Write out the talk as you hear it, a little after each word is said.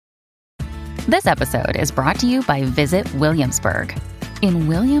This episode is brought to you by Visit Williamsburg. In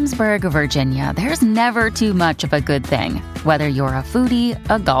Williamsburg, Virginia, there's never too much of a good thing. Whether you're a foodie,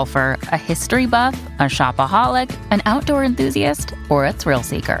 a golfer, a history buff, a shopaholic, an outdoor enthusiast, or a thrill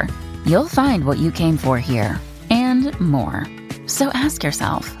seeker, you'll find what you came for here and more. So ask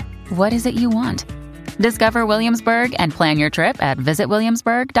yourself, what is it you want? Discover Williamsburg and plan your trip at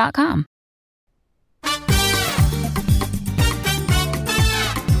visitwilliamsburg.com.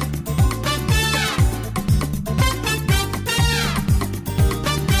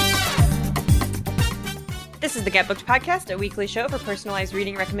 This is the Get Booked Podcast, a weekly show for personalized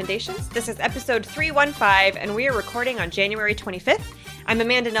reading recommendations. This is episode 315, and we are recording on January 25th. I'm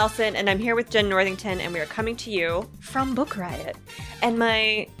Amanda Nelson, and I'm here with Jen Northington, and we are coming to you from Book Riot. And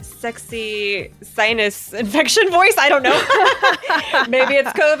my sexy sinus infection voice, I don't know. Maybe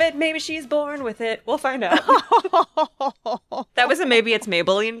it's COVID, maybe she's born with it. We'll find out. That was a maybe it's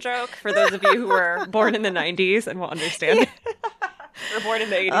Maybelline joke for those of you who were born in the 90s and will understand. Or born in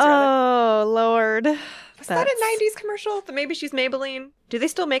the 80s, rather. Oh, Lord. Was that a 90s commercial? The Maybe She's Maybelline? Do they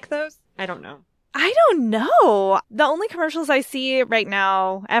still make those? I don't know. I don't know. The only commercials I see right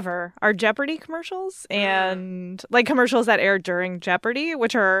now ever are Jeopardy commercials and like commercials that air during Jeopardy,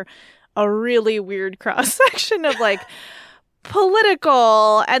 which are a really weird cross section of like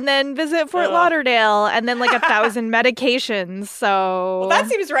political and then Visit Fort Lauderdale and then like 1,000 medications. So well, that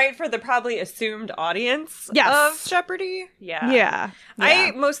seems right for the probably assumed audience of Jeopardy. Yeah.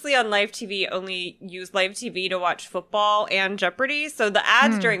 I mostly on live TV only use live TV to watch football and Jeopardy. So the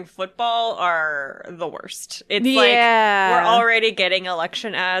ads during football are the worst. It's like we're already getting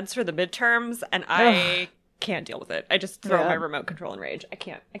election ads for the midterms and I can't deal with it. I just throw my remote control in rage. I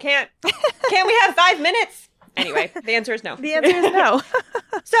can't. Can we have 5 minutes? Anyway, the answer is no. The answer is no.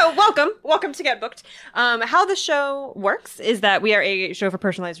 So welcome to Get Booked. How the show works is that we are a show for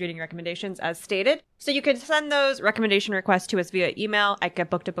personalized reading recommendations, as stated. So you can send those recommendation requests to us via email at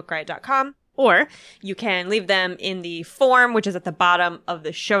getbooked@bookriot.com, or you can leave them in the form, which is at the bottom of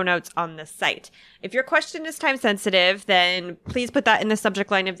the show notes on the site. If your question is time sensitive, then please put that in the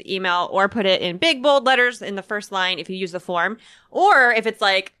subject line of the email or put it in big bold letters in the first line if you use the form. Or if it's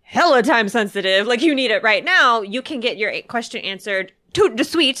like hella time sensitive, like you need it right now, you can get your question answered to the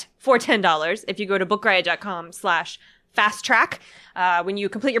suite for $10 if you go to bookriot.com/fast track. When you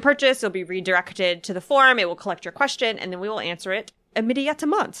complete your purchase, you'll be redirected to the form. It will collect your question and then we will answer it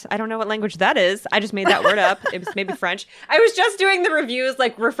immédiatement. I don't know what language that is. I just made that word up. It was maybe French. I was just doing the reviews,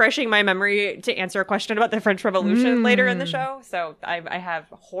 like refreshing my memory to answer a question about the French Revolution later in the show. So I have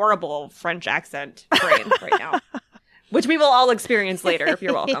horrible French accent brain right now, which we will all experience later if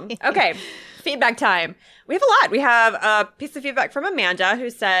you're welcome. Okay, feedback time. We have a lot. We have a piece of feedback from Amanda who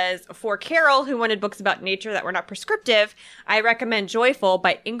says, for Carol, who wanted books about nature that were not prescriptive, I recommend Joyful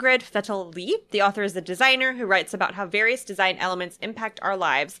by Ingrid Fettel-Lee. The author is a designer who writes about how various design elements impact our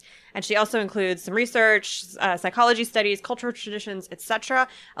lives. And she also includes some research, psychology studies, cultural traditions, etc.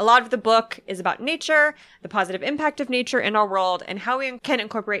 A lot of the book is about nature, the positive impact of nature in our world, and how we can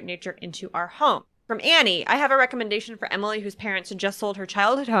incorporate nature into our home. From Annie, I have a recommendation for Emily whose parents had just sold her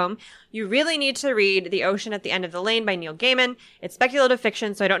childhood home. You really need to read The Ocean at the End of the Lane by Neil Gaiman. It's speculative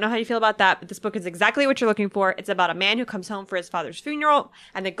fiction, so I don't know how you feel about that, but this book is exactly what you're looking for. It's about a man who comes home for his father's funeral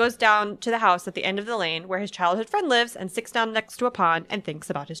and then goes down to the house at the end of the lane where his childhood friend lives and sits down next to a pond and thinks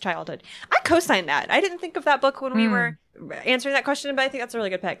about his childhood. I co-signed that. I didn't think of that book when we were answering that question, but I think that's a really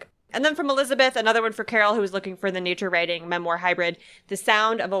good pick. And then from Elizabeth, another one for Carol, who was looking for the nature writing memoir hybrid, The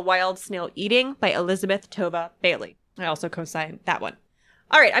Sound of a Wild Snail Eating by Elizabeth Tova Bailey. I also co-signed that one.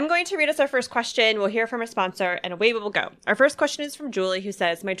 All right, I'm going to read us our first question. We'll hear from our sponsor, and away we will go. Our first question is from Julie, who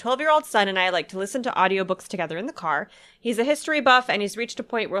says, my 12-year-old son and I like to listen to audiobooks together in the car. He's a history buff, and he's reached a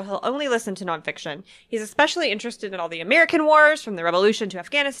point where he'll only listen to nonfiction. He's especially interested in all the American wars, from the Revolution to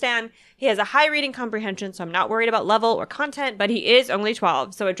Afghanistan. He has a high reading comprehension, so I'm not worried about level or content, but he is only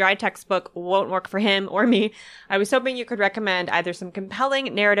 12, so a dry textbook won't work for him or me. I was hoping you could recommend either some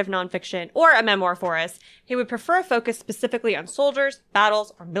compelling narrative nonfiction or a memoir for us. He would prefer a focus specifically on soldiers, battles,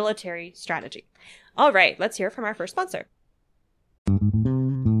 or military strategy. All right, let's hear from our first sponsor.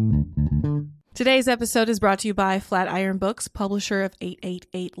 Today's episode is brought to you by Flatiron Books, publisher of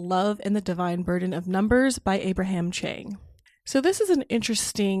 888 Love and the Divine Burden of Numbers by Abraham Chang. So this is an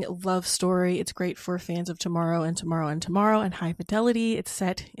interesting love story. It's great for fans of Tomorrow and Tomorrow and Tomorrow and High Fidelity. It's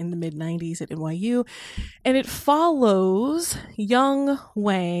set in the mid-90s at NYU. And it follows young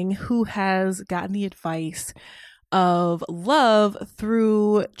Wang, who has gotten the advice of love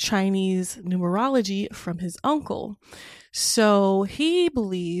through Chinese numerology from his uncle. So he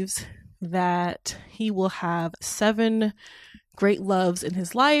believes that he will have 7 great loves in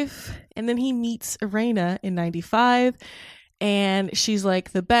his life. And then he meets Irena in 95. And she's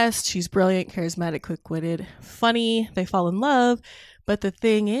like the best. She's brilliant, charismatic, quick-witted, funny. They fall in love. But the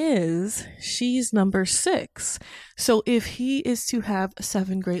thing is, she's number 6. So if he is to have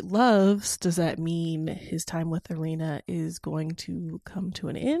 7 great loves, does that mean his time with Irena is going to come to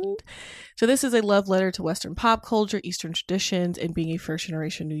an end? So this is a love letter to Western pop culture, Eastern traditions, and being a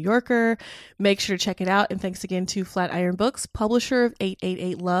first-generation New Yorker. Make sure to check it out. And thanks again to Flatiron Books, publisher of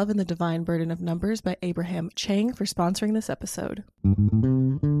 888 Love and the Divine Burden of Numbers by Abraham Chang, for sponsoring this episode.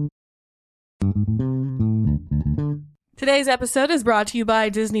 Today's episode is brought to you by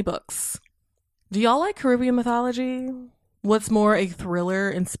Disney Books. Do y'all like Caribbean mythology? What's more, a thriller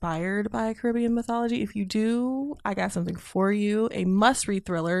inspired by Caribbean mythology? If you do, I got something for you. A must-read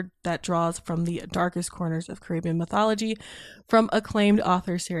thriller that draws from the darkest corners of Caribbean mythology from acclaimed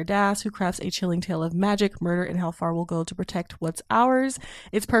author Sarah Dass, who crafts a chilling tale of magic, murder, and how far we'll go to protect what's ours.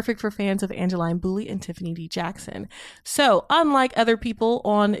 It's perfect for fans of Angeline Boulley and Tiffany D. Jackson. So, unlike other people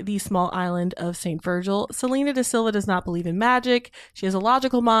on the small island of St. Virgil, Selena da Silva does not believe in magic. She has a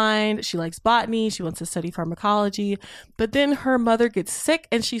logical mind. She likes botany. She wants to study pharmacology. But then her mother gets sick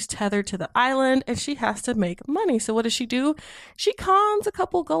and she's tethered to the island and she has to make money. So what does she do? She cons a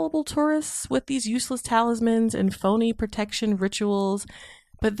couple gullible tourists with these useless talismans and phony protection rituals.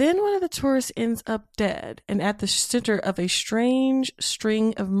 But then one of the tourists ends up dead and at the center of a strange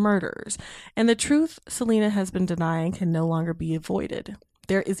string of murders. And the truth Selena has been denying can no longer be avoided.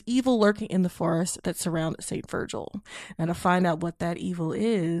 There is evil lurking in the forest that surround St. Virgil. And to find out what that evil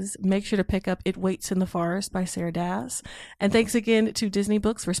is, make sure to pick up It Waits in the Forest by Sarah Dass. And thanks again to Disney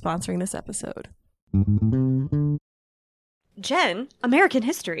Books for sponsoring this episode. Jen, American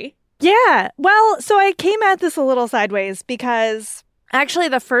history. Yeah. Well, so I came at this a little sideways because actually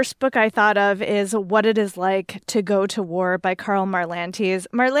the first book I thought of is What It Is Like to Go to War by Karl Marlantes.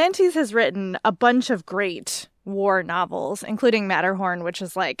 Marlantes has written a bunch of great war novels, including Matterhorn, which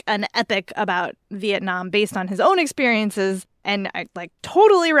is like an epic about Vietnam based on his own experiences. And I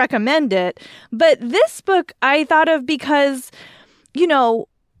totally recommend it. But this book I thought of because,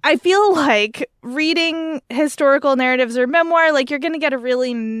 I feel like reading historical narratives or memoir, you're going to get a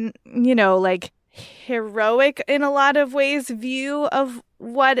really, heroic in a lot of ways view of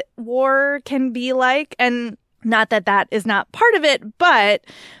what war can be like. And not that that is not part of it, but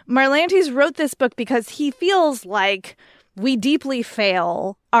Marlantes wrote this book because he feels like we deeply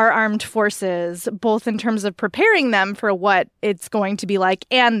fail our armed forces, both in terms of preparing them for what it's going to be like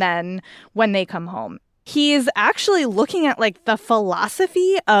and then when they come home. He's actually looking at the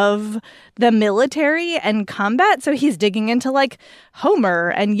philosophy of the military and combat. So he's digging into Homer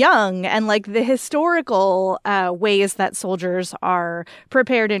and Young and the historical ways that soldiers are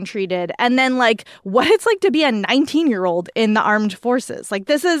prepared and treated. And then what it's like to be a 19-year-old in the armed forces.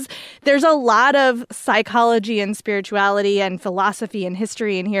 There's a lot of psychology and spirituality and philosophy and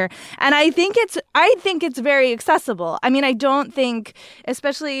history in here. And I think it's very accessible. I mean, I don't think,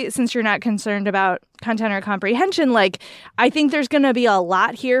 especially since you're not concerned about content or comprehension, I think there's going to be a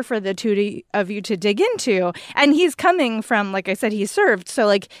lot here for the two of you to dig into. And he's coming from, like I said, he served.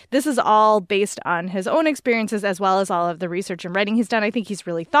 So this is all based on his own experiences as well as all of the research and writing he's done. I think he's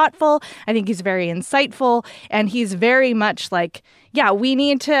really thoughtful. I think he's very insightful. And he's very much we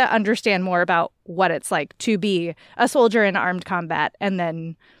need to understand more about what it's like to be a soldier in armed combat. And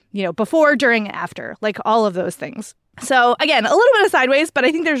then, before, during, after, all of those things. So again, a little bit of sideways, but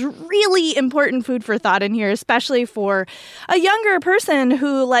I think there's really important food for thought in here, especially for a younger person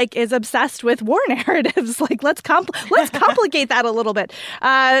who is obsessed with war narratives. Let's complicate that a little bit.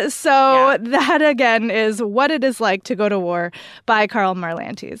 That again is What It Is Like to Go to War by Karl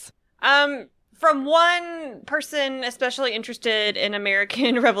Marlantes. From one person especially interested in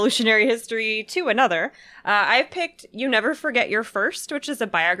American Revolutionary history to another, I've picked You Never Forget Your First, which is a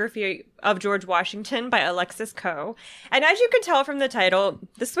biography of George Washington by Alexis Coe. And as you can tell from the title,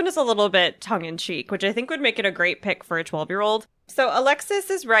 this one is a little bit tongue-in-cheek, which I think would make it a great pick for a 12-year-old. So Alexis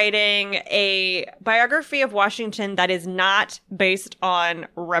is writing a biography of Washington that is not based on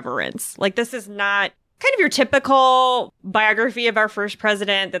reverence. This is not kind of your typical biography of our first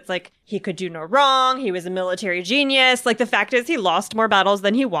president that's he could do no wrong, he was a military genius. The fact is he lost more battles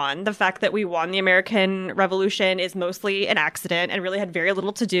than he won. The fact that we won the American Revolution is mostly an accident and really had very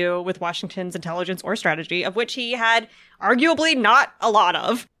little to do with Washington's intelligence or strategy, of which he had arguably not a lot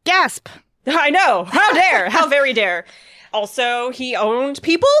of. Gasp! I know! How dare! How very dare! Also, he owned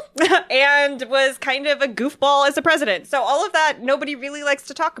people and was kind of a goofball as a president. So all of that, nobody really likes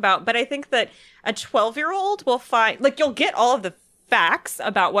to talk about. But I think that a 12-year-old will find, you'll get all of the facts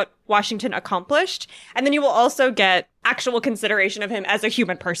about what Washington accomplished. And then you will also get actual consideration of him as a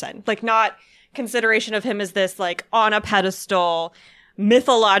human person, like not consideration of him as this like on a pedestal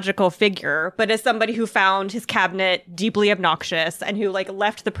mythological figure, but as somebody who found his cabinet deeply obnoxious and who like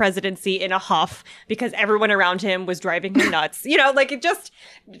left the presidency in a huff because everyone around him was driving him nuts. You know, like it just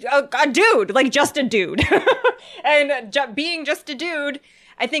a dude, like just a dude. And being just a dude,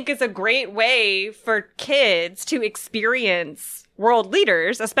 I think, is a great way for kids to experience world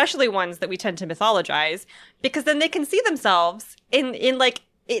leaders, especially ones that we tend to mythologize, because then they can see themselves in like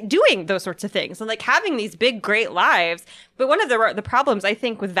doing those sorts of things and like having these big, great lives. But one of the problems, I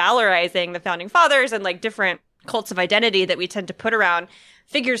think, with valorizing the founding fathers and like different cults of identity that we tend to put around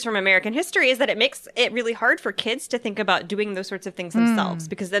figures from American history is that it makes it really hard for kids to think about doing those sorts of things themselves,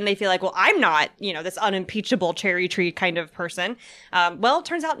 because then they feel like, well, I'm not, you know, this unimpeachable cherry tree kind of person. Well, it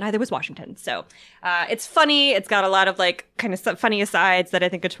turns out neither was Washington. So it's funny. It's got a lot of like kind of funny asides that I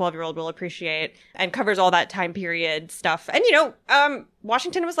think a 12-year-old will appreciate, and covers all that time period stuff. And, you know,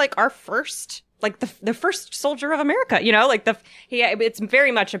 Washington was like our first, like the first soldier of America, you know, like it's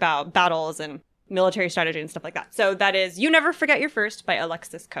very much about battles and military strategy and stuff like that. So that is You Never Forget Your First by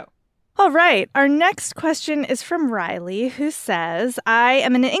Alexis Coe. All right. Our next question is from Riley, who says, I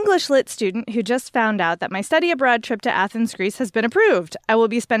am an English Lit student who just found out that my study abroad trip to Athens, Greece has been approved. I will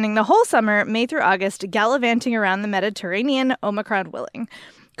be spending the whole summer, May through August, gallivanting around the Mediterranean, Omicron willing.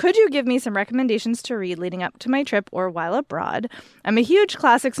 Could you give me some recommendations to read leading up to my trip or while abroad? I'm a huge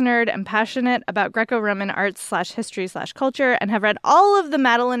classics nerd and passionate about Greco-Roman arts/history/culture and have read all of the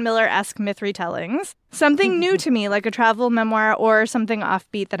Madeline Miller-esque myth retellings. Something new to me, like a travel memoir or something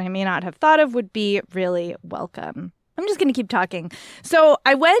offbeat that I may not have thought of, would be really welcome. I'm just going to keep talking. So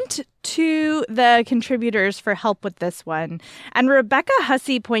I went to the contributors for help with this one, and Rebecca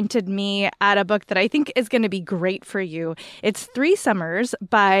Hussey pointed me at a book that I think is going to be great for you. It's 3 Summers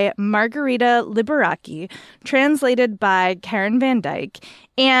by Margarita Liberacki, translated by Karen Van Dyke,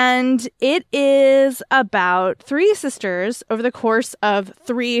 and it is about 3 sisters over the course of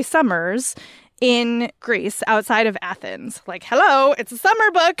 3 summers in Greece, outside of Athens. Like, hello, it's a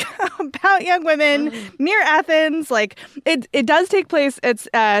summer book about young women near Athens. Like, it does take place, it's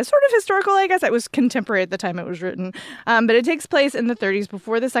sort of historical, I guess. It was contemporary at the time it was written. But it takes place in the 30s,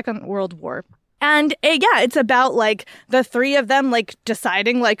 before the Second World War. And yeah, it's about like the 3 of them like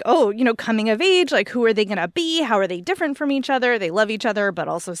deciding like, oh, you know, coming of age, like who are they going to be? How are they different from each other? They love each other, but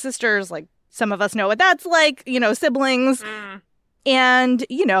also sisters. Like some of us know what that's like, you know, siblings. And,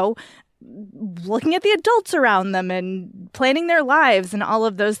 you know, looking at the adults around them and planning their lives and all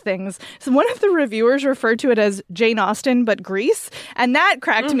of those things. So one of the reviewers referred to it as Jane Austen, but Greece. And that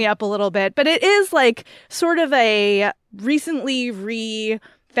cracked me up a little bit. But it is like sort of a recently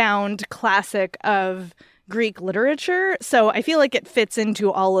refound classic of Greek literature. So I feel like it fits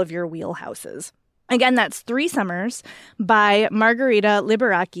into all of your wheelhouses. Again, that's 3 Summers by Margarita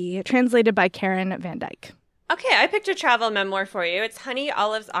Liberacki, translated by Karen Van Dyke. Okay, I picked a travel memoir for you. It's Honey,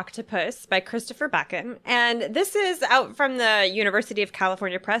 Olives, Octopus by Christopher Bacon. And this is out from the University of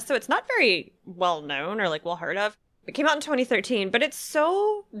California Press, so it's not very well known or like well heard of. It came out in 2013, but it's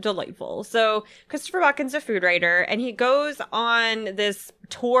so delightful. So Christopher Bacon's a food writer, and he goes on this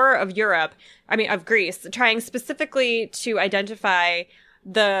tour of of Greece, trying specifically to identify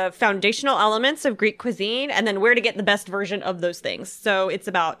the foundational elements of Greek cuisine and then where to get the best version of those things. So it's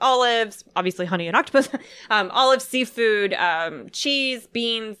about olives, obviously honey and octopus, olives, seafood, cheese,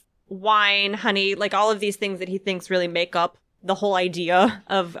 beans, wine, honey, like all of these things that he thinks really make up the whole idea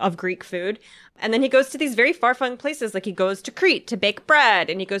of Greek food. And then he goes to these very far-flung places, like he goes to Crete to bake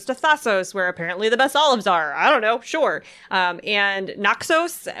bread, and he goes to Thassos, where apparently the best olives are. I don't know, sure. And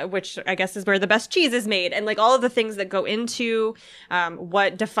Naxos, which I guess is where the best cheese is made, and like all of the things that go into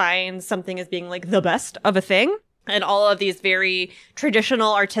what defines something as being like the best of a thing. And all of these very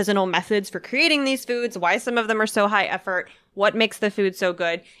traditional artisanal methods for creating these foods, why some of them are so high effort, what makes the food so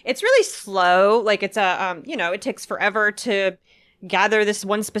good. It's really slow. Like it's it takes forever to gather this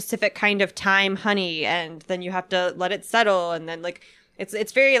one specific kind of thyme honey, and then you have to let it settle, and then like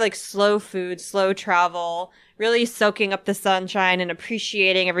it's very like slow food, slow travel, really soaking up the sunshine and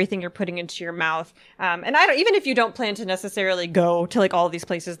appreciating everything you're putting into your mouth. And even if you don't plan to necessarily go to like all of these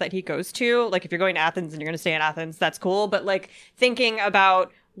places that he goes to, like if you're going to Athens and you're going to stay in Athens, that's cool. But like thinking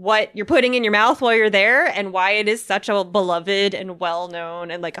about what you're putting in your mouth while you're there and why it is such a beloved and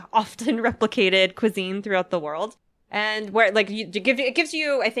well-known and like often replicated cuisine throughout the world. And where like it gives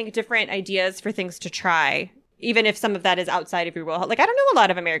you, I think, different ideas for things to try even if some of that is outside of your will. Like, I don't know a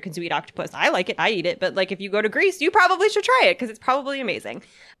lot of Americans who eat octopus. I like it. I eat it. But like, if you go to Greece, you probably should try it because it's probably amazing.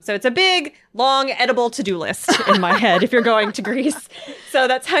 So it's a big, long, edible to-do list in my head if you're going to Greece. So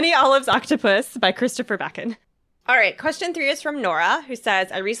that's Honey Olive's Octopus by Christopher Bakken. All right, question 3 is from Nora, who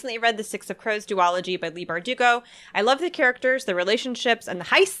says, I recently read The Six of Crows duology by Leigh Bardugo. I love the characters, the relationships, and the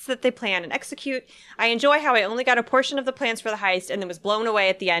heists that they plan and execute. I enjoy how I only got a portion of the plans for the heist and then was blown away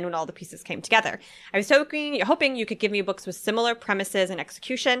at the end when all the pieces came together. I was hoping you could give me books with similar premises and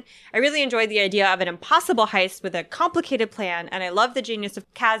execution. I really enjoyed the idea of an impossible heist with a complicated plan, and I love the genius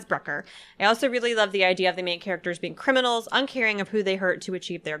of Kaz Brucker. I also really love the idea of the main characters being criminals, uncaring of who they hurt to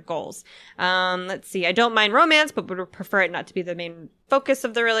achieve their goals. Let's see, I don't mind romance, but would prefer it not to be the main focus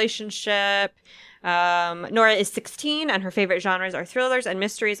of the relationship. Nora is 16 and her favorite genres are thrillers and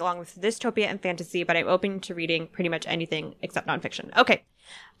mysteries along with dystopia and fantasy, but I'm open to reading pretty much anything except nonfiction. Okay,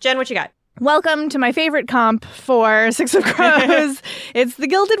 Jen, what you got? Welcome to my favorite comp for Six of Crows. It's the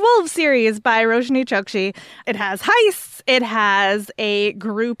Gilded Wolves series by Roshani Chokshi. It has heists. It has a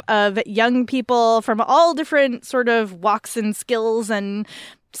group of young people from all different sort of walks and skills and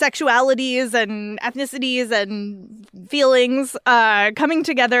sexualities and ethnicities and feelings coming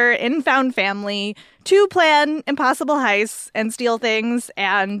together in found family to plan impossible heists and steal things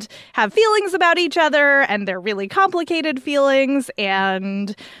and have feelings about each other, and they're really complicated feelings,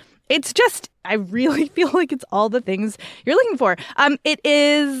 and it's just, I really feel like it's all the things you're looking for.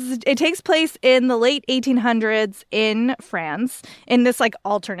 It takes place in the late 1800s in France, in this like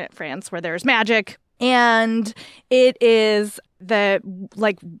alternate France where there's magic, and it is the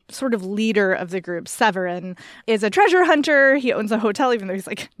like sort of leader of the group, Severin, is a treasure hunter. He owns a hotel, even though he's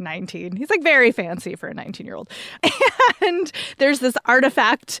like 19. He's like very fancy for a 19-year-old. And there's this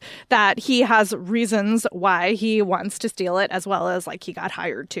artifact that he has reasons why he wants to steal it, as well as like he got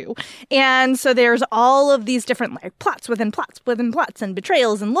hired to. And so there's all of these different like plots within plots within plots and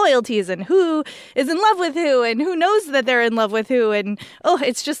betrayals and loyalties and who is in love with who and who knows that they're in love with who. And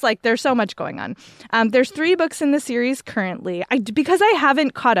it's just like there's so much going on. There's 3 books in the series currently. Because I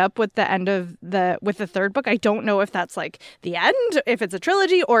haven't caught up with the end of the third book, I don't know if that's like the end, if it's a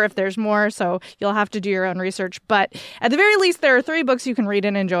trilogy, or if there's more. So you'll have to do your own research. But at the very least, there are 3 books you can read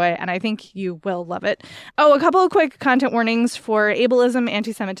and enjoy, and I think you will love it. Oh, a couple of quick content warnings for ableism,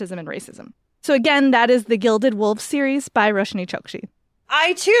 anti-Semitism, and racism. So again, that is the Gilded Wolves series by Roshani Chokshi.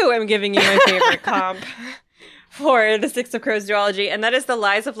 I too am giving you my favorite comp for the Six of Crows duology, and that is The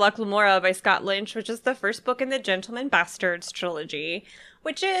Lies of Locke Lamora by Scott Lynch, which is the first book in the Gentleman Bastards trilogy,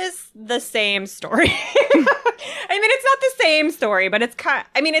 which is the same story. I mean, it's not the same story, but it's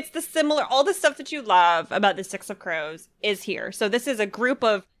it's the similar, all the stuff that you love about the Six of Crows is here. So this is a group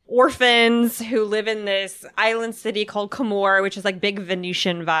of orphans who live in this island city called Camor, which is like big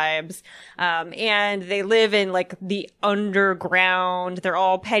Venetian vibes. And they live in like the underground. They're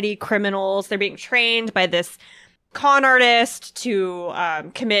all petty criminals. They're being trained by this con artist to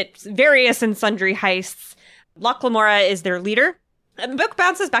commit various and sundry heists. Locke Lamora is their leader. And the book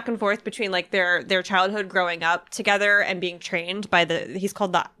bounces back and forth between like their childhood growing up together and being trained by he's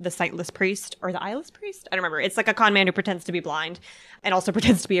called the sightless priest or the eyeless priest. I don't remember. It's like a con man who pretends to be blind and also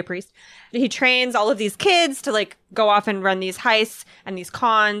pretends to be a priest. He trains all of these kids to like go off and run these heists and these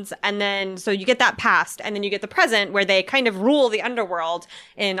cons. And then so you get that past, and then you get the present where they kind of rule the underworld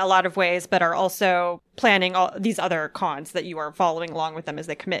in a lot of ways, but are also planning all these other cons that you are following along with them as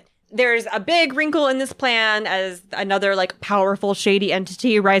they commit. There's a big wrinkle in this plan as another like powerful shady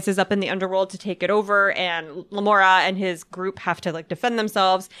entity rises up in the underworld to take it over, and Lamora and his group have to like defend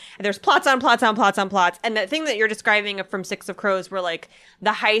themselves. And there's plots on plots on plots on plots. And that thing that you're describing from Six of Crows, where like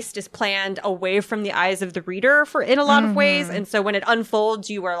the heist is planned away from the eyes of the reader in a lot of ways. And so when it unfolds,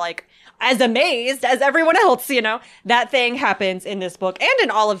 you are like as amazed as everyone else, you know. That thing happens in this book and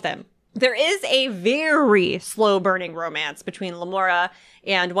in all of them. There is a very slow burning romance between Lamora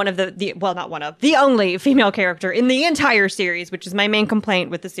and one of the only female character in the entire series, which is my main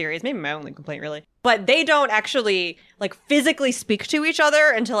complaint with the series. Maybe my only complaint, really. But they don't actually like physically speak to each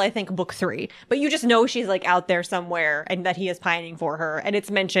other until I think book 3. But you just know she's like out there somewhere and that he is pining for her. And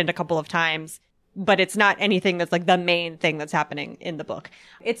it's mentioned a couple of times, but it's not anything that's like the main thing that's happening in the book.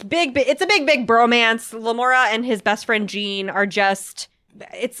 It's a big bromance. Lamora and his best friend Jean are just,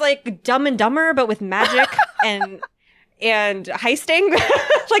 it's like Dumb and Dumber, but with magic and heisting.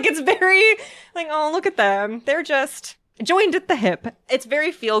 Like it's very like, oh, look at them. They're just joined at the hip. It's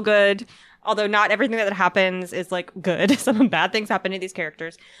very feel good, although not everything that happens is like good. Some bad things happen to these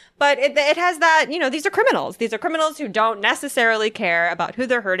characters, but it has that, you know, these are criminals. These are criminals who don't necessarily care about who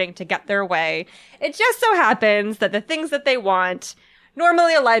they're hurting to get their way. It just so happens that the things that they want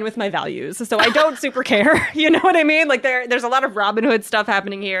normally align with my values. So I don't super care. You know what I mean? Like there's a lot of Robin Hood stuff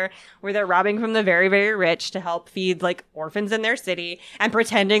happening here where they're robbing from the very, very rich to help feed like orphans in their city and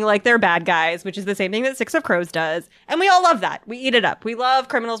pretending like they're bad guys, which is the same thing that Six of Crows does. And we all love that. We eat it up. We love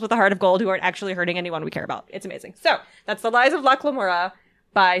criminals with a heart of gold who aren't actually hurting anyone we care about. It's amazing. So that's The Lies of Locke Lamora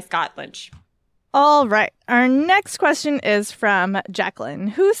by Scott Lynch. All right. Our next question is from Jacqueline,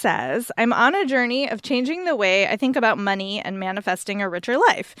 who says, I'm on a journey of changing the way I think about money and manifesting a richer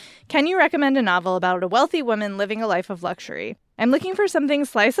life. Can you recommend a novel about a wealthy woman living a life of luxury? I'm looking for something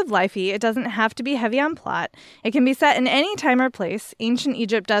slice of lifey. It doesn't have to be heavy on plot. It can be set in any time or place. Ancient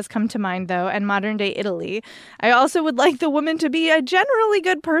Egypt does come to mind, though, and modern day Italy. I also would like the woman to be a generally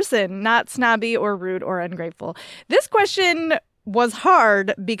good person, not snobby or rude or ungrateful. This question was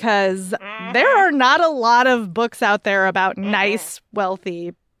hard because there are not a lot of books out there about nice,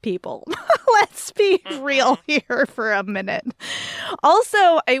 wealthy people. Let's be real here for a minute.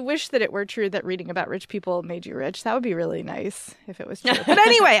 Also, I wish that it were true that reading about rich people made you rich. That would be really nice if it was true. But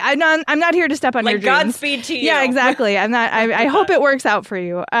anyway, I'm not here to step on your dreams. Godspeed to you. Yeah, exactly. I'm not. I hope it works out for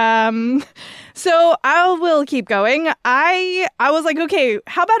you. So I will keep going. I was like, okay,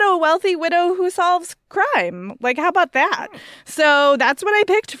 how about a wealthy widow who solves crime? Like, how about that? So that's what I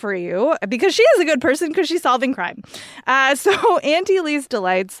picked for you because she is a good person because she's solving crime. So Auntie Lee's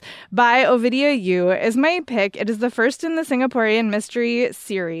Delights by Ovidia Yu is my pick. It is the first in the Singaporean mystery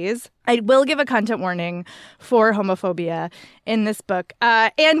series. I will give a content warning for homophobia in this book.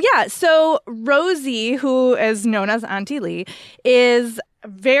 So Rosie, who is known as Auntie Lee, is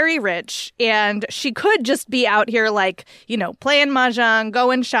very rich, and she could just be out here like, you know, playing mahjong,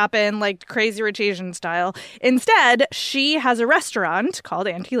 going shopping like Crazy Rich Asian style. Instead, she has a restaurant called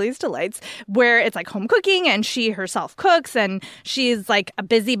Auntie Lee's Delights where it's like home cooking, and she herself cooks, and she's like a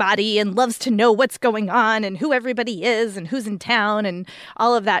busybody and loves to know what's going on and who everybody is and who's in town and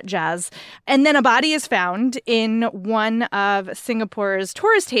all of that jazz. And then a body is found in one of Singapore's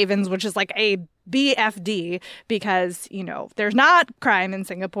tourist havens, which is like a BFD because, you know, there's not crime in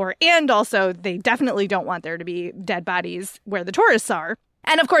Singapore, and also they definitely don't want there to be dead bodies where the tourists are.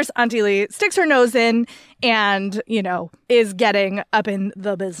 And of course, Auntie Lee sticks her nose in and, you know, is getting up in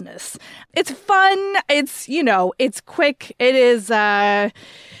the business. It's fun. It's, you know, it's quick. It is,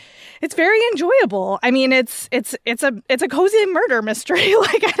 it's very enjoyable. I mean, it's a cozy murder mystery.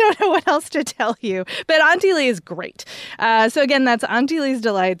 Like, I don't know what else to tell you. But Auntie Lee is great. So again, that's Auntie Lee's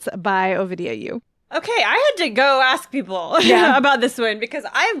Delights by Ovidia Yu. Okay, I had to go ask people about this one because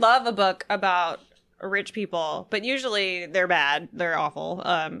I love a book about rich people, but usually they're bad, they're awful,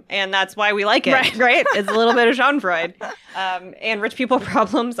 and that's why we like it, right? It's a little bit of Schadenfreude, and rich people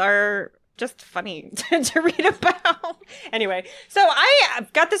problems are just funny to read about. Anyway, so I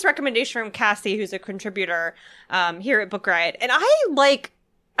got this recommendation from Cassie, who's a contributor here at Book Riot, and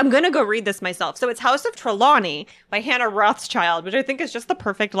I'm going to go read this myself. So it's House of Trelawney by Hannah Rothschild, which I think is just the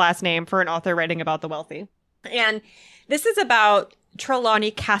perfect last name for an author writing about the wealthy. And this is about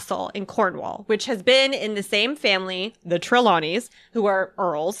Trelawney Castle in Cornwall, which has been in the same family, the Trelawneys, who are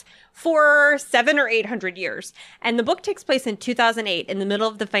earls, for 700 or 800 years. And the book takes place in 2008 in the middle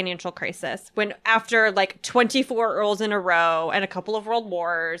of the financial crisis, when after like 24 earls in a row and a couple of world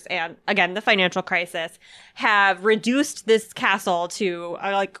wars and again, the financial crisis have reduced this castle to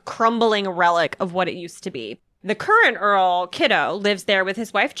a like crumbling relic of what it used to be. The current Earl, Kiddo, lives there with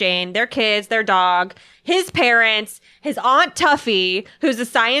his wife, Jane, their kids, their dog, his parents, his Aunt Tuffy, who's a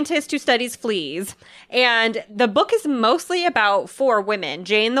scientist who studies fleas. And the book is mostly about 4 women,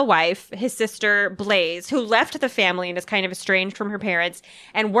 Jane, the wife, his sister, Blaze, who left the family and is kind of estranged from her parents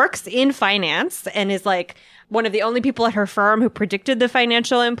and works in finance and is like one of the only people at her firm who predicted the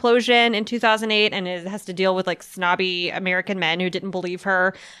financial implosion in 2008 and has to deal with like snobby American men who didn't believe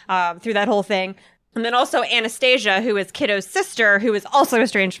her through that whole thing. And then also Anastasia, who is Kiddo's sister, who is also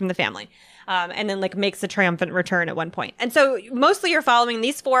estranged from the family. And then like makes a triumphant return at one point. And so mostly you're following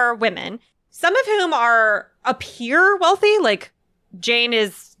these 4 women, some of whom appear wealthy. Like Jane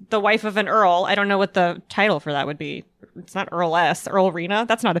is the wife of an earl. I don't know what the title for that would be. It's not Earl-S, Earl Rena.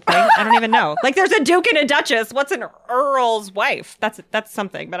 That's not a thing. I don't even know. Like there's a duke and a duchess. What's an earl's wife? That's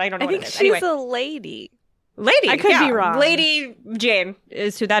something, but I don't know what it is. I think she's a lady. Lady. I could be wrong. Lady Jane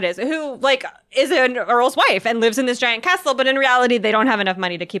is who that is, who like is an earl's wife and lives in this giant castle, but in reality, they don't have enough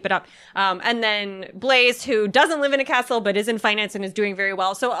money to keep it up. And then Blaze, who doesn't live in a castle, but is in finance and is doing very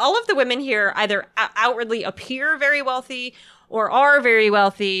well. So all of the women here either outwardly appear very wealthy or are very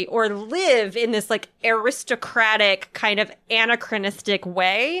wealthy or live in this like aristocratic kind of anachronistic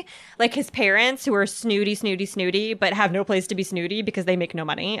way, like his parents who are snooty, but have no place to be snooty because they make no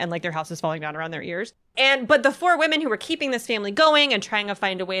money and like their house is falling down around their ears. But the four women who were keeping this family going and trying to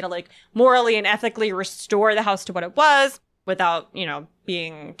find a way to like morally and ethically restore the house to what it was without, you know,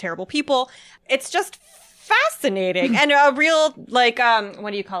 being terrible people. It's just fascinating and a real like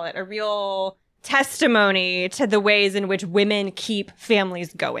what do you call it? A real testimony to the ways in which women keep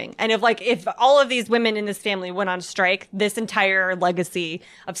families going. And if all of these women in this family went on strike, this entire legacy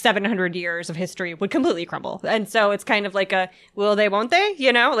of 700 years of history would completely crumble. And so it's kind of like a, will they, won't they?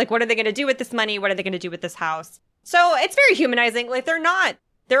 You know, like what are they going to do with this money? What are they going to do with this house? So it's very humanizing. Like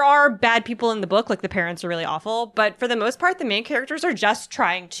there are bad people in the book, like the parents are really awful, but for the most part, the main characters are just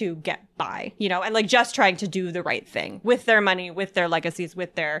trying to get by, you know, and like just trying to do the right thing with their money, with their legacies,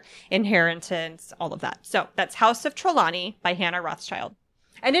 with their inheritance, all of that. So that's House of Trelawney by Hannah Rothschild.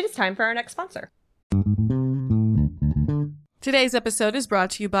 And it is time for our next sponsor. Today's episode is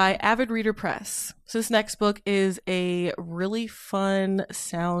brought to you by Avid Reader Press. So this next book is a really fun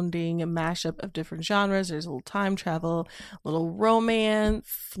sounding mashup of different genres. There's a little time travel, a little romance,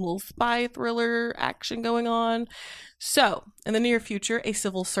 a little spy thriller action going on. So, in the near future, a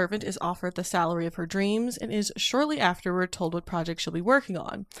civil servant is offered the salary of her dreams and is shortly afterward told what project she'll be working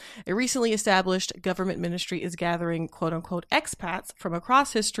on. A recently established government ministry is gathering quote-unquote expats from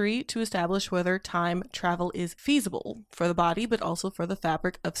across history to establish whether time travel is feasible for the body, but also for the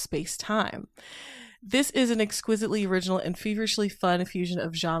fabric of space-time. This is an exquisitely original and feverishly fun fusion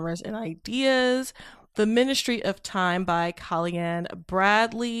of genres and ideas. The Ministry of Time by Kalyan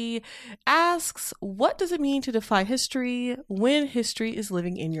Bradley asks, what does it mean to defy history when history is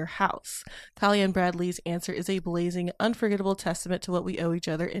living in your house? Kalyan Bradley's answer is a blazing, unforgettable testament to what we owe each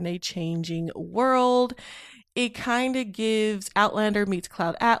other in a changing world. It kind of gives Outlander meets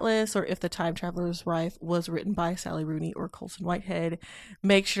Cloud Atlas, or If the Time Traveler's Wife was written by Sally Rooney or Colson Whitehead.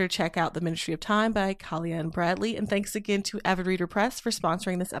 Make sure to check out The Ministry of Time by Kalyan Bradley. And thanks again to Avid Reader Press for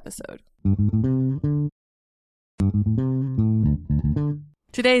sponsoring this episode.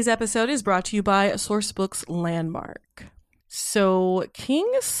 Today's episode is brought to you by Sourcebooks Landmark. So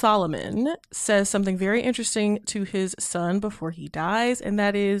King Solomon says something very interesting to his son before he dies, and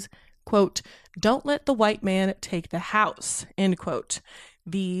that is, quote, "Don't let the white man take the house," end quote.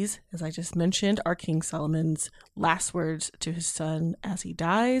 These, as I just mentioned, are King Solomon's last words to his son as he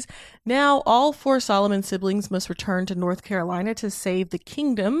dies. Now, all four Solomon siblings must return to North Carolina to save the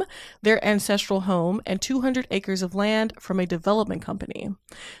kingdom, their ancestral home, and 200 acres of land from a development company.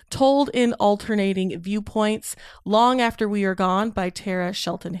 Told in alternating viewpoints, Long After We Are Gone by Tara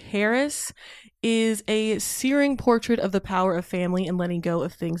Shelton Harris is a searing portrait of the power of family and letting go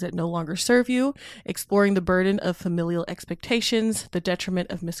of things that no longer serve you, exploring the burden of familial expectations, the detriment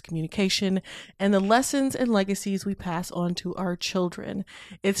of miscommunication, and the lessons and legacies we pass on to our children.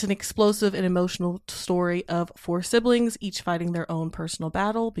 It's an explosive and emotional story of four siblings, each fighting their own personal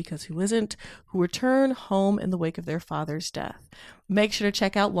battle, because who isn't, who return home in the wake of their father's death. Make sure to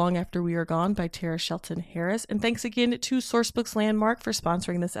check out Long After We Are Gone by Tara Shelton Harris, and thanks again to Sourcebooks Landmark for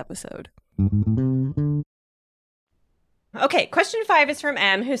sponsoring this episode. Okay, question 5 is from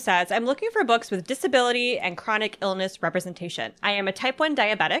M, who says, I'm looking for books with disability and chronic illness representation. I am a type 1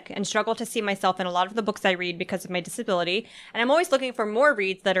 diabetic and struggle to see myself in a lot of the books I read because of my disability, and I'm always looking for more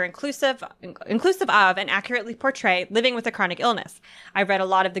reads that are inclusive of and accurately portray living with a chronic illness. I've read a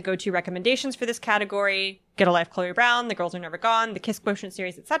lot of the go-to recommendations for this category, Get a Life, Chloe Brown, The Girls Are Never Gone, the Kiss Quotient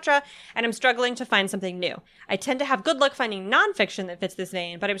series, etc., and I'm struggling to find something new. I tend to have good luck finding nonfiction that fits this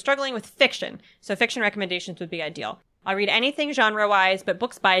vein, but I'm struggling with fiction, so fiction recommendations would be ideal. I'll read anything genre-wise, but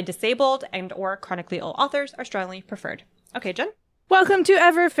books by disabled and or chronically ill authors are strongly preferred. Okay, Jen? Welcome to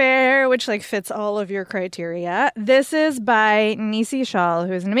Everfair, which fits all of your criteria. This is by Nisi Shal,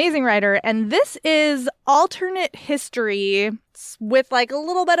 who is an amazing writer, and this is alternate history with a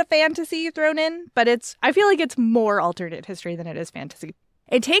little bit of fantasy thrown in, but I feel like it's more alternate history than it is fantasy.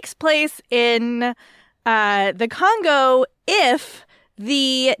 It takes place in the Congo if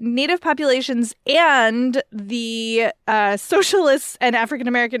the native populations and the socialists and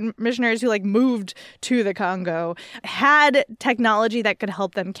African-American missionaries who moved to the Congo had technology that could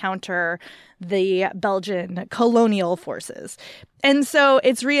help them counter the Belgian colonial forces. And so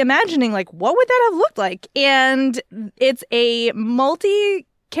it's reimagining, what would that have looked like? And it's a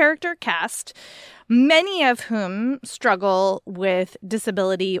multi-character cast. many of whom struggle with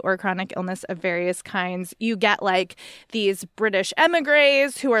disability or chronic illness of various kinds. You get like these British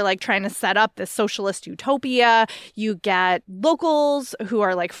emigres who are like trying to set up this socialist utopia. You get locals who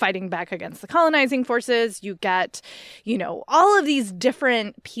are like fighting back against the colonizing forces. You get, you know, all of these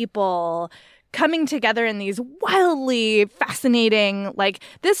different people coming together in these wildly fascinating, like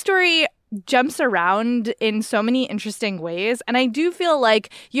this story jumps around in so many interesting ways. And I do feel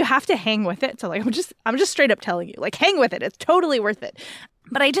like you have to hang with it. So like, I'm just straight up telling you, like, hang with it. It's totally worth it.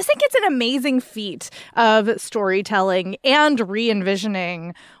 But I just think it's an amazing feat of storytelling and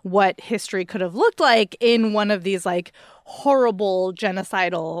re-envisioning what history could have looked like in one of these like horrible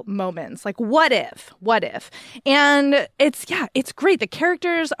genocidal moments. Like, what if? And it's great. The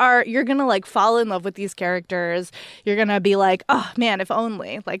characters are, you're going to like fall in love with these characters. You're going to be like, oh man, if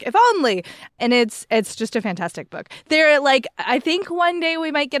only. And it's just a fantastic book. They're like, I think one day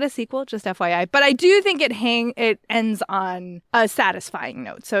we might get a sequel, just FYI. But I do think it ends on a satisfying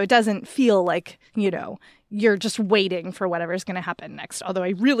note. So it doesn't feel like, you know, you're just waiting for whatever's going to happen next. Although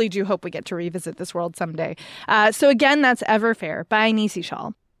I really do hope we get to revisit this world someday. So again, that's Everfair by Nisi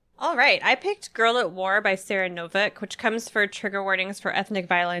Shawl. All right. I picked Girl at War by Sarah Novick, which comes for trigger warnings for ethnic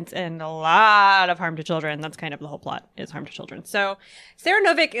violence and a lot of harm to children. That's kind of the whole plot, is harm to children. So Sarah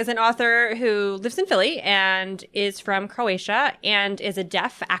Novick is an author who lives in Philly and is from Croatia and is a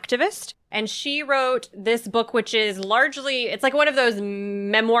deaf activist. And she wrote this book, which is largely, it's like one of those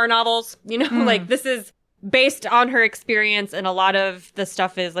memoir novels, you know, like this is based on her experience, and a lot of the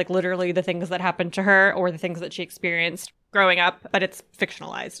stuff is like literally the things that happened to her or the things that she experienced growing up, but it's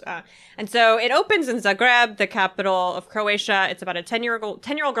fictionalized. And so it opens in Zagreb, the capital of Croatia. It's about a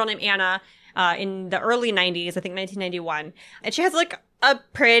 10-year-old girl named Anna in the early 90s, I think 1991. And she has like a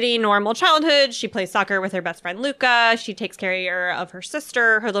pretty normal childhood. She plays soccer with her best friend Luca. She takes care of her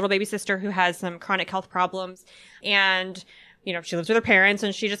sister, her little baby sister, who has some chronic health problems. And you know, she lives with her parents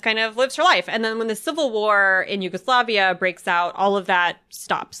and she just kind of lives her life. And then when the civil war in Yugoslavia breaks out, all of that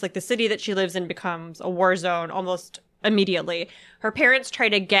stops. Like the city that she lives in becomes a war zone almost immediately. Her parents try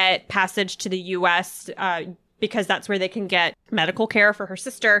to get passage to the U.S. Because that's where they can get medical care for her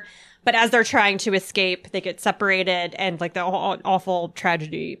sister. But as they're trying to escape, they get separated and like the awful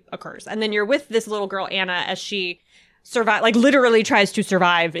tragedy occurs. And then you're with this little girl, Anna, as she literally tries to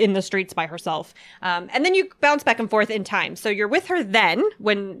survive in the streets by herself. And then you bounce back and forth in time. So you're with her then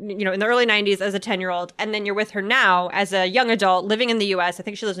when, you know, in the early 90s as a 10-year-old, and then you're with her now as a young adult living in the US. I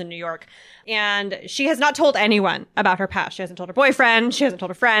think she lives in New York. And she has not told anyone about her past. She hasn't told her boyfriend. She hasn't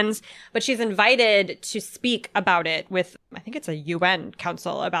told her friends. But she's invited to speak about it with, I think it's a UN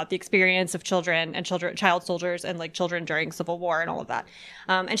council, about the experience of children and child soldiers and like children during civil war and all of that.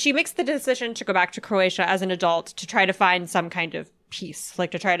 And she makes the decision to go back to Croatia as an adult to try to find some kind of peace, like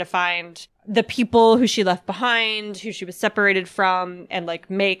to try to find the people who she left behind, who she was separated from, and like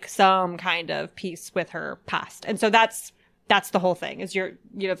make some kind of peace with her past. And so that's the whole thing, is you're,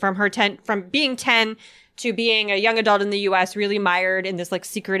 you know, from being 10 to being a young adult in the US, really mired in this like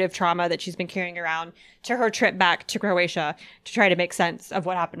secretive trauma that she's been carrying around, to her trip back to Croatia to try to make sense of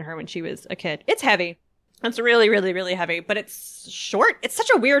what happened to her when she was a kid. It's heavy. It's really, really, really heavy, but it's short. It's such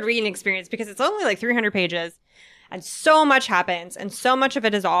a weird reading experience because it's only like 300 pages and so much happens and so much of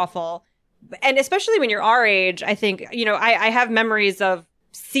it is awful. And especially when you're our age, I think, you know, I have memories of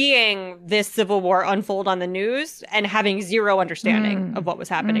seeing this civil war unfold on the news and having zero understanding of what was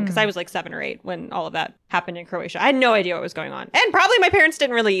happening, because I was like 7 or 8 when all of that happened in Croatia. I had no idea what was going on, and probably my parents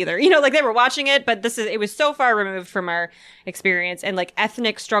didn't really either. You know, like they were watching it, but it was so far removed from our experience. And like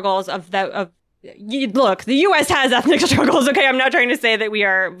ethnic struggles look, the U.S. has ethnic struggles. Okay, I'm not trying to say that we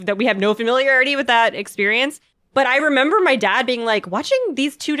have no familiarity with that experience. But I remember my dad being like, watching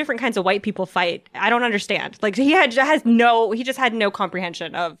these two different kinds of white people fight, I don't understand. Like he just had no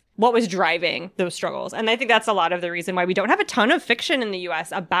comprehension of what was driving those struggles. And I think that's a lot of the reason why we don't have a ton of fiction in the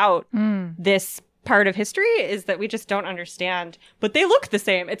US about this part of history, is that we just don't understand. But they look the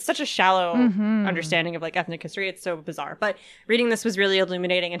same. It's such a shallow understanding of like ethnic history. It's so bizarre. But reading this was really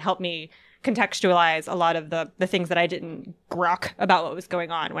illuminating and helped me contextualize a lot of the things that I didn't grok about what was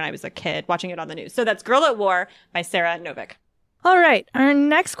going on when I was a kid watching it on the news. So that's Girl at War by Sarah Novick. All right. Our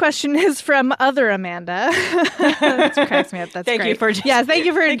next question is from Other Amanda. That cracks me up. That's thank great.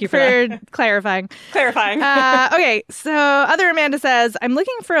 You for clarifying. Okay. So Other Amanda says, I'm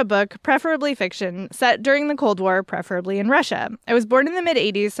looking for a book, preferably fiction, set during the Cold War, preferably in Russia. I was born in the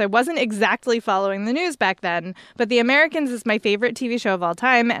mid-'80s, so I wasn't exactly following the news back then, but The Americans is my favorite TV show of all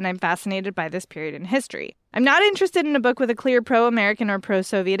time, and I'm fascinated by this period in history. I'm not interested in a book with a clear pro-American or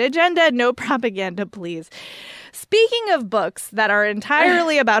pro-Soviet agenda. No propaganda, please. Speaking of books that are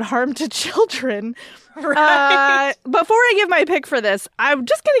entirely about harm to children, before I give my pick for this, I'm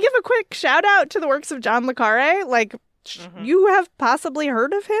just going to give a quick shout out to the works of John le Carre. Like, you have possibly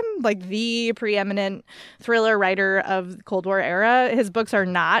heard of him, like the preeminent thriller writer of the Cold War era. His books are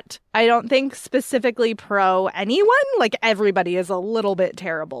not, I don't think, specifically pro anyone. Like, everybody is a little bit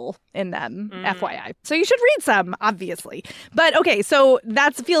terrible in them, FYI. So you should read some, obviously. But okay, so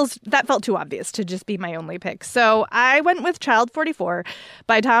that felt too obvious to just be my only pick. So I went with Child 44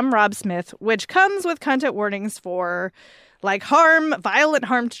 by Tom Robb-Smith, which comes with content warnings for like violent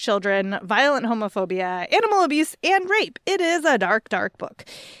harm to children, violent homophobia, animal abuse, and rape. It is a dark, dark book.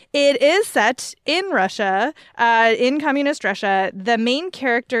 It is set in Russia, in communist Russia. The main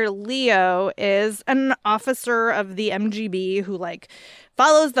character, Leo, is an officer of the MGB who, like,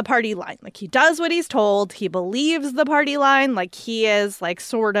 follows the party line. Like, he does what he's told. He believes the party line. Like, he is, like,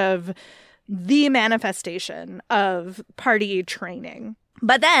 sort of the manifestation of party training.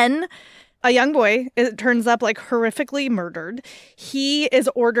 But then a young boy, it turns up, like, horrifically murdered. He is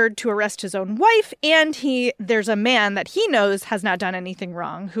ordered to arrest his own wife, and there's a man that he knows has not done anything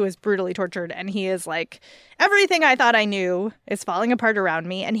wrong who is brutally tortured, and he is like, everything I thought I knew is falling apart around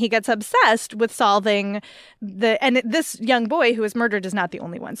me, and he gets obsessed with solving and this young boy who was murdered is not the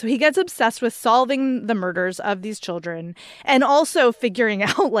only one. So he gets obsessed with solving the murders of these children, and also figuring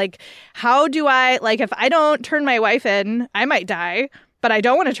out, like, how do I, like, if I don't turn my wife in, I might die. But I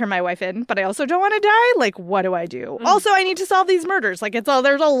don't want to turn my wife in, but I also don't want to die. Like, what do I do? Also, I need to solve these murders. Like,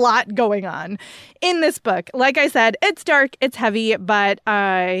 there's a lot going on in this book. Like I said, it's dark, it's heavy, but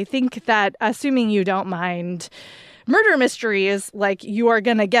I think that, assuming you don't mind murder mysteries, like, you are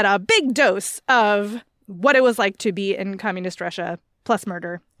going to get a big dose of what it was like to be in communist Russia plus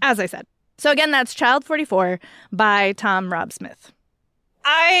murder, as I said. So again, that's Child 44 by Tom Robb-Smith.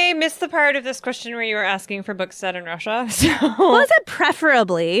 I missed the part of this question where you were asking for books set in Russia. So. Well, I said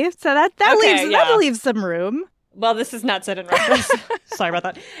preferably, so that leaves some room. Well, this is not set in Russia. Sorry about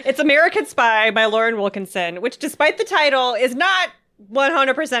that. It's American Spy by Lauren Wilkinson, which, despite the title, is not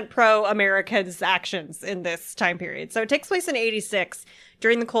 100% pro-America's actions in this time period. So it takes place in 1986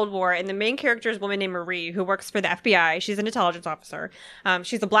 during the Cold War, and the main character is a woman named Marie, who works for the FBI. She's an intelligence officer.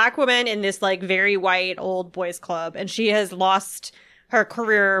 She's a black woman in this, like, very white old boys club, and she has lost her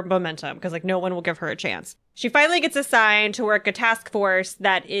career momentum because, like, no one will give her a chance. She finally gets assigned to work a task force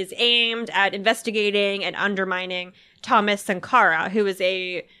that is aimed at investigating and undermining Thomas Sankara, who is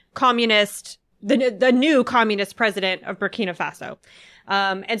a communist, the new communist president of Burkina Faso.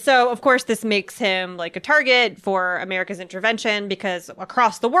 And so, of course, this makes him, like, a target for America's intervention, because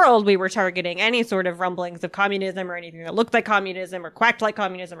across the world, we were targeting any sort of rumblings of communism or anything that looked like communism or quacked like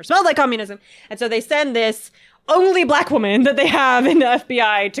communism or smelled like communism. And so they send this only black woman that they have in the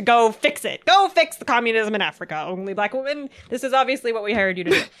FBI to go fix it. Go fix the communism in Africa. Only black woman. This is obviously what we hired you to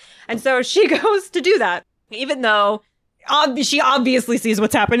do. And so she goes to do that, even though she obviously sees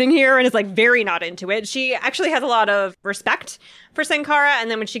what's happening here and is, like, very not into it. She actually has a lot of respect for Sankara, and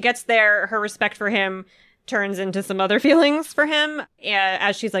then when she gets there, her respect for him turns into some other feelings for him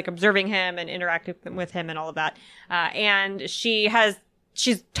as she's, like, observing him and interacting with him and all of that. And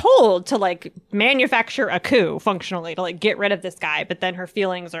she's told to, like, manufacture a coup functionally to, like, get rid of this guy, but then her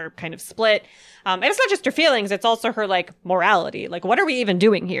feelings are kind of split. And it's not just her feelings, it's also her, like, morality. Like, what are we even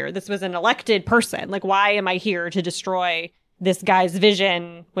doing here? This was an elected person. Like, why am I here to destroy this guy's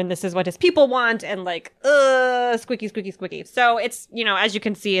vision when this is what his people want? And, like, squeaky, squeaky, squeaky. So it's, you know, as you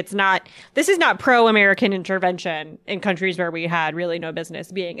can see, this is not pro-American intervention in countries where we had really no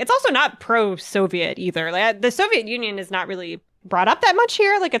business being. It's also not pro-Soviet either. Like, the Soviet Union is not really brought up that much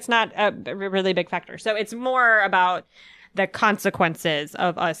here. Like, it's not a really big factor. So it's more about the consequences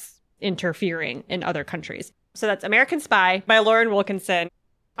of us interfering in other countries. So that's American Spy by Lauren Wilkinson.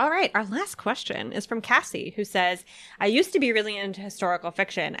 All right, our last question is from Cassie, who says, I used to be really into historical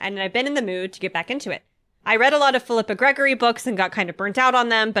fiction, and I've been in the mood to get back into it. I read a lot of Philippa Gregory books and got kind of burnt out on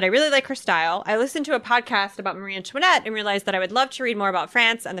them, but I really like her style. I listened to a podcast about Marie Antoinette and realized that I would love to read more about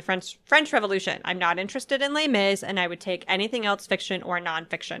France and the French Revolution. I'm not interested in Les Mis, and I would take anything else fiction or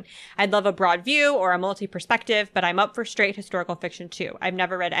nonfiction. I'd love a broad view or a multi-perspective, but I'm up for straight historical fiction too. I've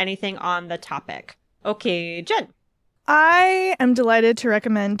never read anything on the topic. Okay, Jen. I am delighted to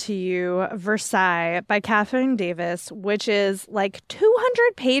recommend to you Versailles by Catherine Davis, which is like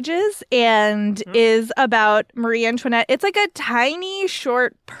 200 pages and is about Marie Antoinette. It's like a tiny,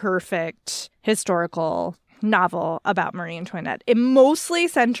 short, perfect historical novel about Marie Antoinette. It mostly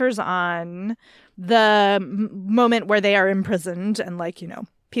centers on the moment where they are imprisoned and, like, you know,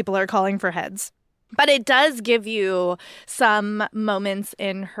 people are calling for heads. But it does give you some moments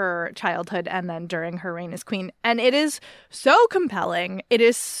in her childhood and then during her reign as queen. And it is so compelling. It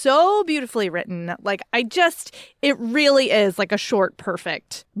is so beautifully written. Like, it really is like a short,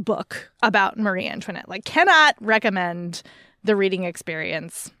 perfect book about Marie Antoinette. Like, cannot recommend the reading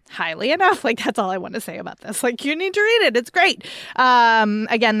experience highly enough. Like, that's all I want to say about this. Like, you need to read it. It's great.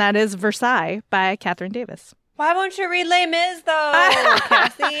 Again, that is Versailles by Catherine Davis. Why won't you read Les Mis, though,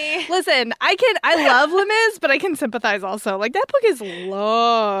 Cassie? Listen, I love Les Mis, but I can sympathize also. Like, that book is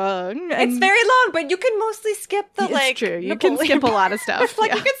long. It's very long, but you can mostly skip the, It's true. You can skip a lot of stuff. You can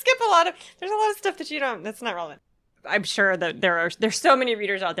skip there's a lot of stuff that that's not relevant. I'm sure that there's so many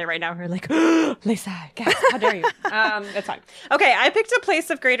readers out there right now who are like, Lisa, how dare you? That's fine. Okay, I picked A Place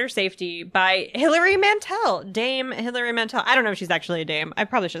of Greater Safety by Hilary Mantel, Dame Hilary Mantel. I don't know if she's actually a dame. I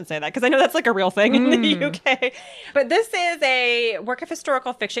probably shouldn't say that because I know that's like a real thing in the UK. But this is a work of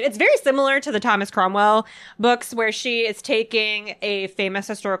historical fiction. It's very similar to the Thomas Cromwell books where she is taking a famous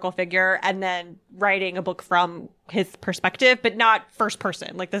historical figure and then writing a book from his perspective, but not first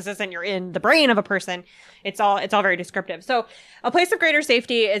person. Like, this isn't you're in the brain of a person. It's all very descriptive. So A Place of Greater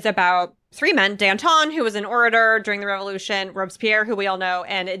Safety is about three men: Danton, who was an orator during the Revolution, Robespierre, who we all know,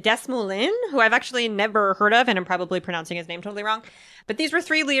 and Desmoulins, who I've actually never heard of, and I'm probably pronouncing his name totally wrong. But these were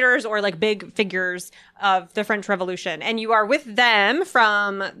three leaders or like big figures of the French Revolution. And you are with them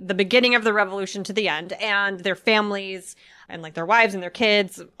from the beginning of the revolution to the end, and their families and like their wives and their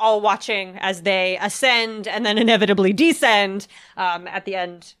kids all watching as they ascend and then inevitably descend at the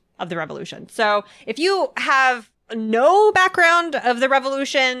end of the revolution. So if you have no background of the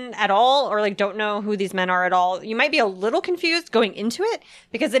revolution at all, or like don't know who these men are at all, you might be a little confused going into it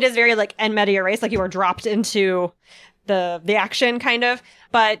because it is very like en media res, like you are dropped into the action kind of,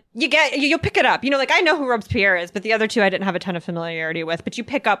 but you'll pick it up. You know, like I know who Robespierre is, but the other two I didn't have a ton of familiarity with, but you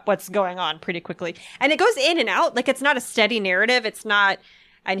pick up what's going on pretty quickly. And it goes in and out. Like, it's not a steady narrative. It's not,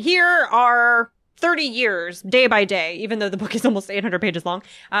 and here are 30 years day by day, even though the book is almost 800 pages long.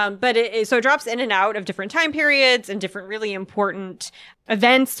 But it drops in and out of different time periods and different really important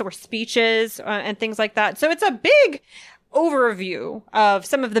events or speeches and things like that. So it's a big overview of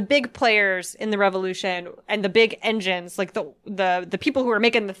some of the big players in the revolution and the big engines, like the people who are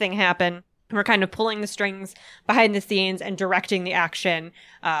making the thing happen, who are kind of pulling the strings behind the scenes and directing the action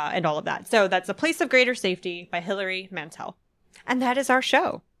and all of that. So that's A Place of Greater Safety by Hilary Mantel. And that is our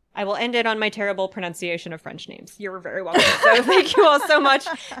show. I will end it on my terrible pronunciation of French names. You're very welcome. So thank you all so much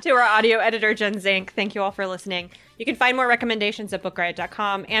to our audio editor, Jen Zink. Thank you all for listening. You can find more recommendations at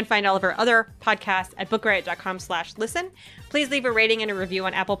bookriot.com and find all of our other podcasts at bookriot.com/listen. Please leave a rating and a review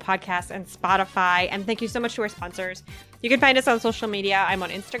on Apple Podcasts and Spotify. And thank you so much to our sponsors. You can find us on social media. I'm on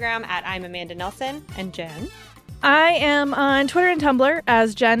Instagram at I'm Amanda Nelson. And Jen? I am on Twitter and Tumblr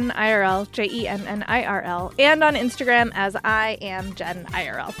as Jen IRL, JENNIRL, and on Instagram as I am Jen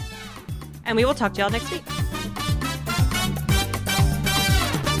IRL. And we will talk to y'all next week.